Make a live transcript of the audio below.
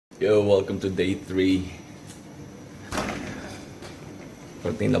Yo, welcome to day 3.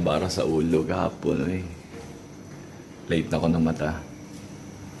 Parating nabara sa ulo kahapon eh. Late na ako ng mata.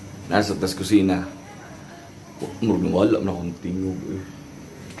 Nasa tas kusina. Wala na akong tingog eh.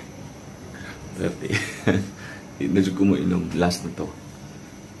 Pero medyo ko mo inom. Last na to.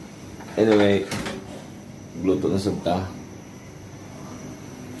 Anyway, gluto na sabta.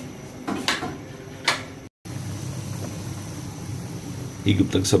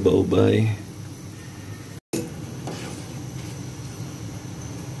 Higop tag sa baubay.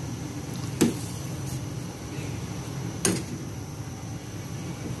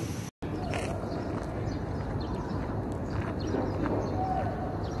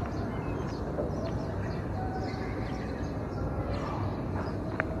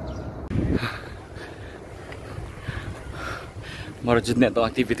 Marajud na itong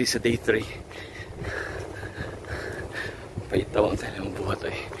activity sa day 3. Paitawang tayo ng buhat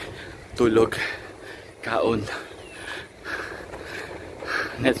ay tulog, kaon,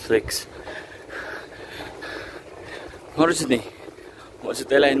 Netflix. Marajud ni marajud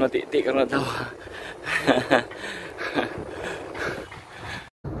tayo lain mati-ti ka na daw.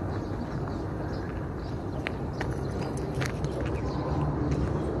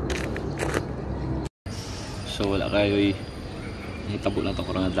 So wala kayo hitabo na ito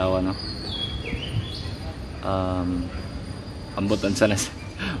kurang adlaw no. Ambotan sana sa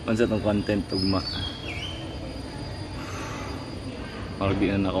itong content tugma. Parang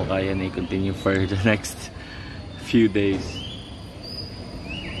di na ako kaya na i-continue for the next few days.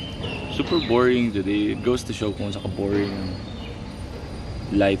 Super boring today. It goes to show kung saka boring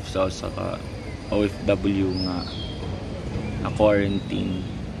life sa saka OFW nga na quarantine.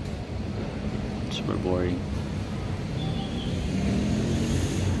 Super boring.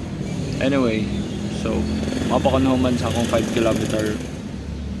 Anyway, so mapakanuman sa akong 5 kilometer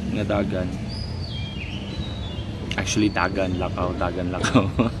nga dagan. Actually dagan lakaw.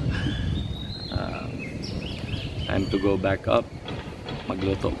 Time to go back up,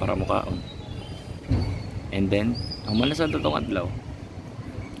 magluto para mukaon. And then ang malasan totong adlaw.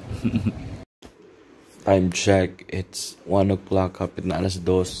 Time check, it's 1 o'clock, kapit na alas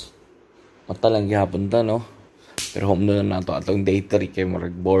 2. Mata lang gihapon ta no. Pero home na nato atong day 3 kay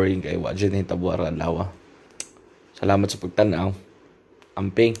marag boring kay wa dyan hitabuara lawa. Salamat sa pagtanaw.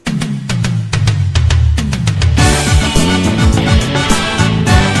 Amping.